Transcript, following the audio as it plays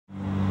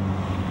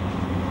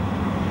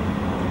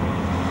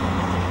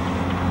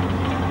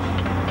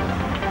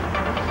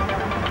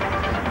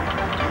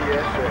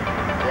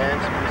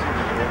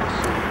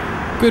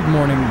Good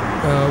morning.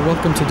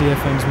 Welcome to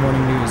DFM's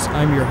Morning News.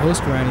 I'm your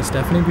host, Rani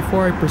Stephanie.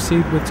 Before I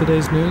proceed with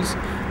today's news,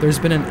 there's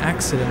been an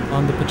accident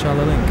on the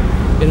Pachala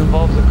Link. It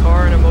involves a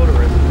car and a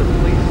motorist. The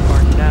police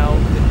are now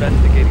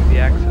investigating the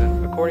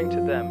accident. According to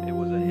them, it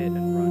was a hit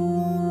and run.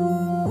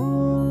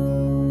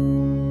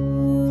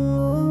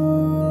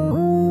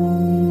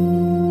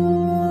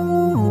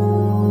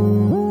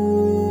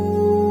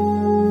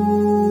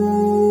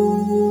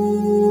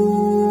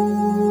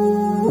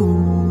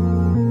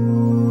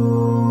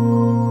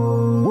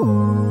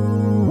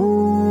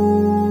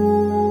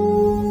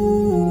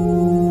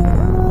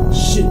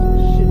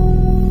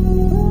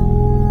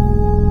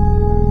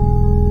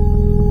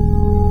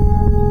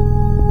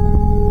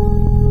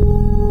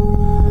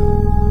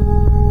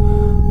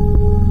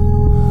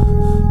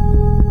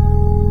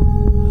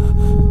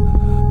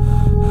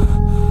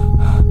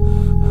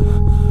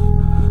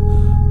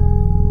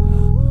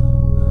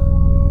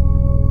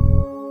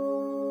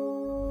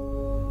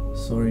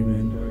 Sorry,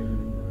 man.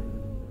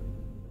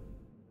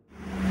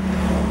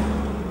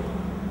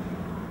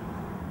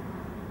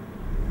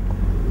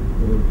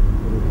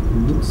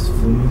 It looks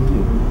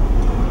familiar.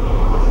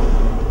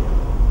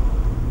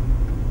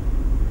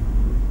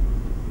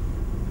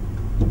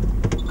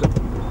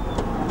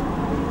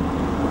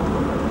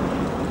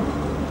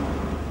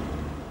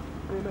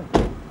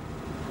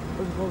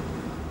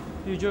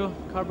 Hey Joe,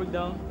 car broke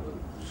down.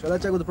 Shall I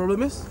check what the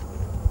problem is?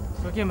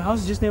 It's okay, my house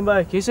is just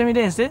nearby. Can you send me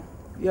there instead?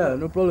 Yeah,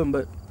 no problem,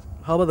 but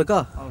how about the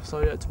car? I'll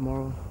sort it out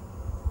tomorrow.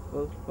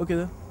 Well, okay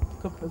then.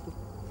 Come, let's go.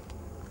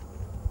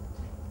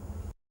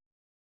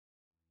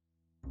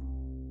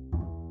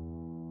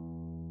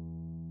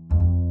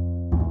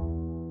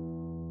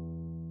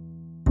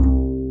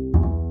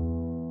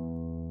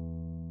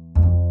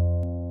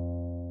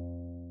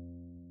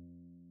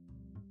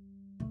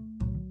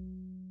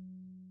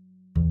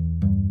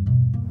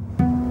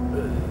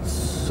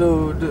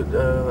 So, dude,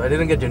 I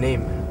didn't get your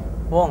name.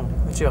 Wong,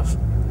 what's yours?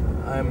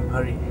 I'm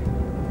Hari.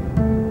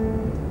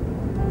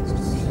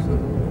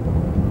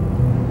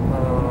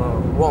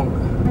 Wong.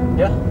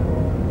 Yeah?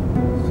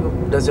 So,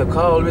 does your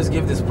car always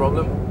give this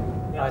problem?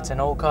 Yeah, it's an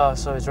old car,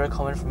 so it's very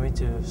common for me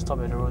to stop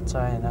at the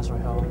roadside and ask for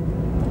help.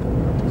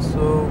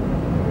 So,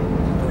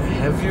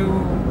 have you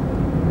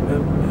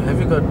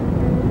got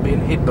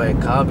been hit by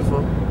a car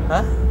before?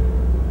 Huh?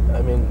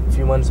 I mean, a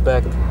few months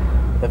back,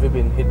 have you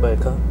been hit by a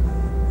car?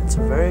 It's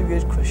a very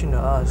good question to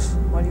ask.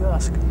 Why do you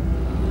ask?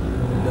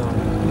 No,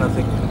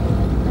 nothing.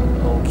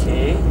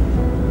 Okay.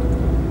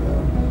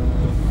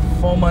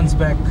 4 months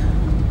back,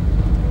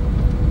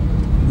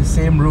 the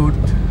same route,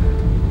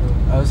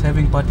 I was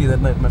having party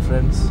that night with my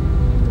friends.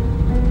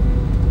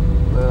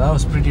 Well, I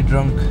was pretty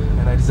drunk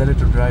and I decided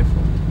to drive.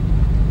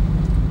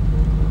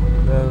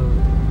 Well,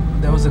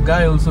 there was a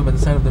guy also by the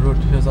side of the road.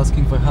 He was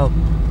asking for help.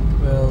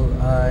 Well,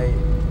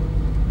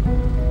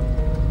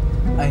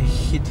 I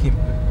hit him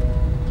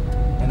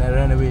and I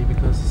ran away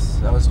because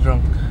I was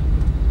drunk.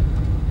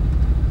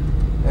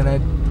 And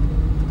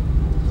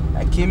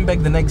I came back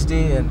the next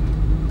day and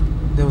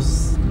there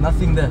was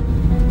nothing there.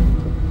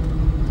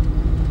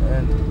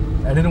 And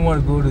I didn't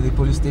want to go to the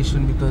police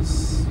station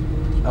because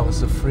I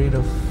was afraid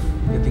of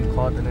getting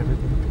caught and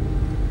everything.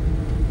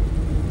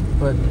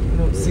 But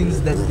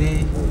since that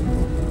day,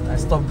 I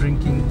stopped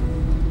drinking.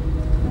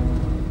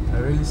 I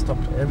really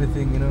stopped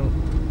everything,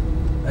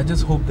 I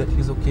just hope that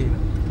he's okay.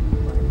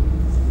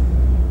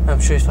 I'm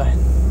sure he's fine.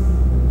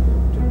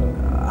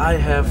 I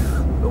have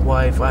a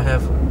wife, I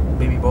have a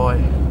baby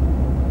boy.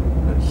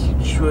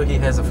 Sure, he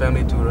has a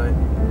family too, right?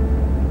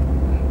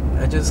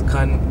 I just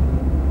can't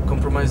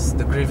compromise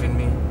the grief in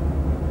me.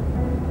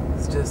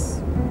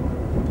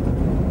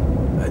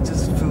 I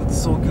just feel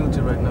so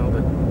guilty right now,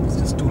 but it's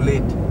just too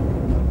late.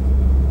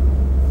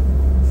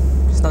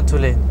 It's not too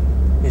late.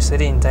 You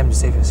said it in time to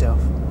save yourself.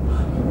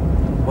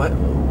 What?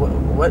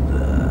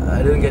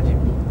 I didn't get you.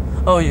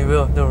 Oh, you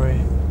will, don't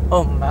worry.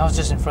 Oh, my house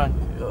just in front.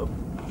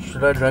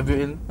 Should I drive you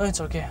in? No,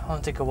 it's okay. I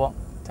want to take a walk.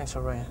 Thanks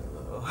for riding.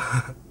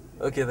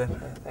 Okay then.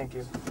 Yeah, thank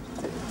you.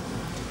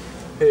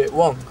 Hey,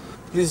 Wong,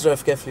 please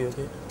drive carefully,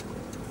 okay?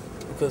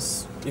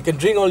 Because you can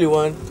drink all you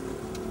want,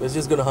 but it's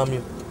just gonna harm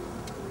you.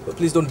 But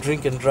please don't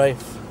drink and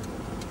drive.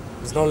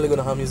 It's not only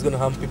gonna harm you, it's gonna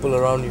harm people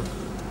around you.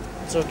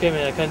 It's okay,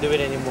 man. I can't do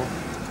it anymore.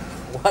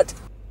 What?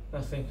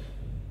 Nothing.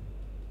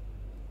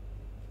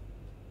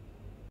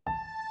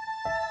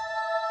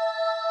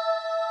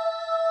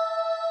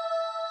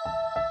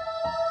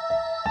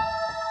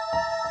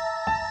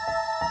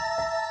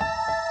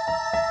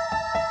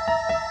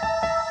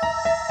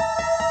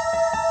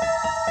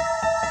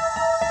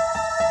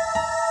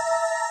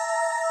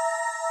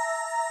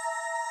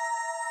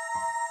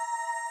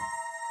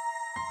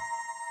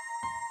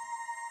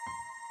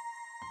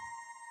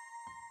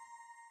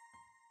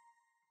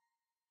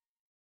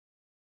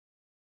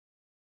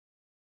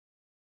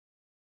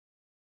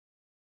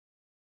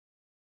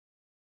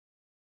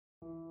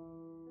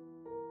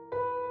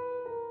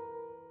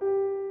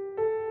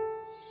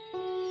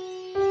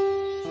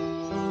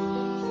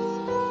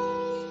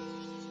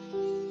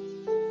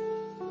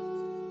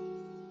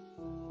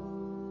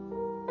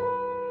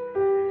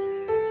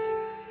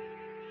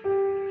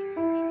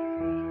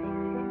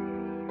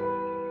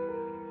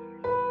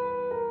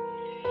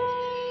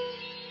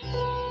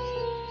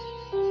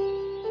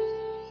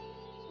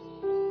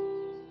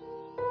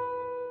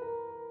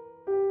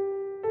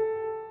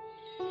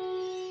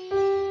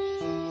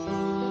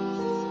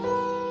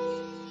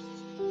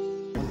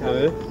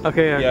 channel.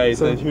 Okay, yeah. Yeah, it's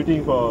so a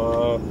shooting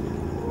for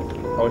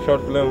our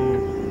short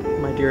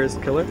film. My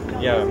Dearest Killer.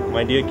 Yeah,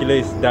 My Dear Killer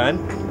is done.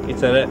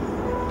 It's a rat.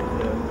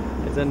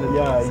 It's in the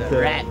It's a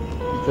rat.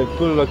 It's a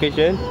cool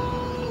location.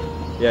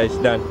 Yeah, it's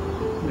done.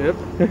 Yep.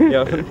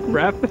 Yeah.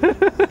 Wrap.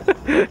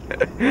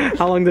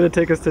 How long did it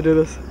take us to do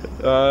this?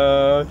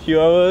 Few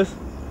hours.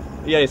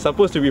 Yeah, it's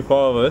supposed to be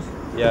 4 hours.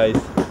 Yeah, it's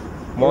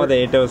more than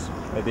 8 hours,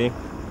 I think.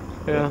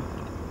 Yeah.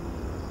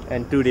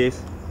 And 2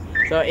 days.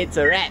 So it's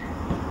a rat.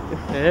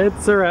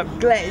 It's a wrap.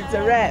 Glad it's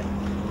a rat.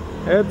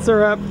 It's a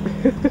wrap.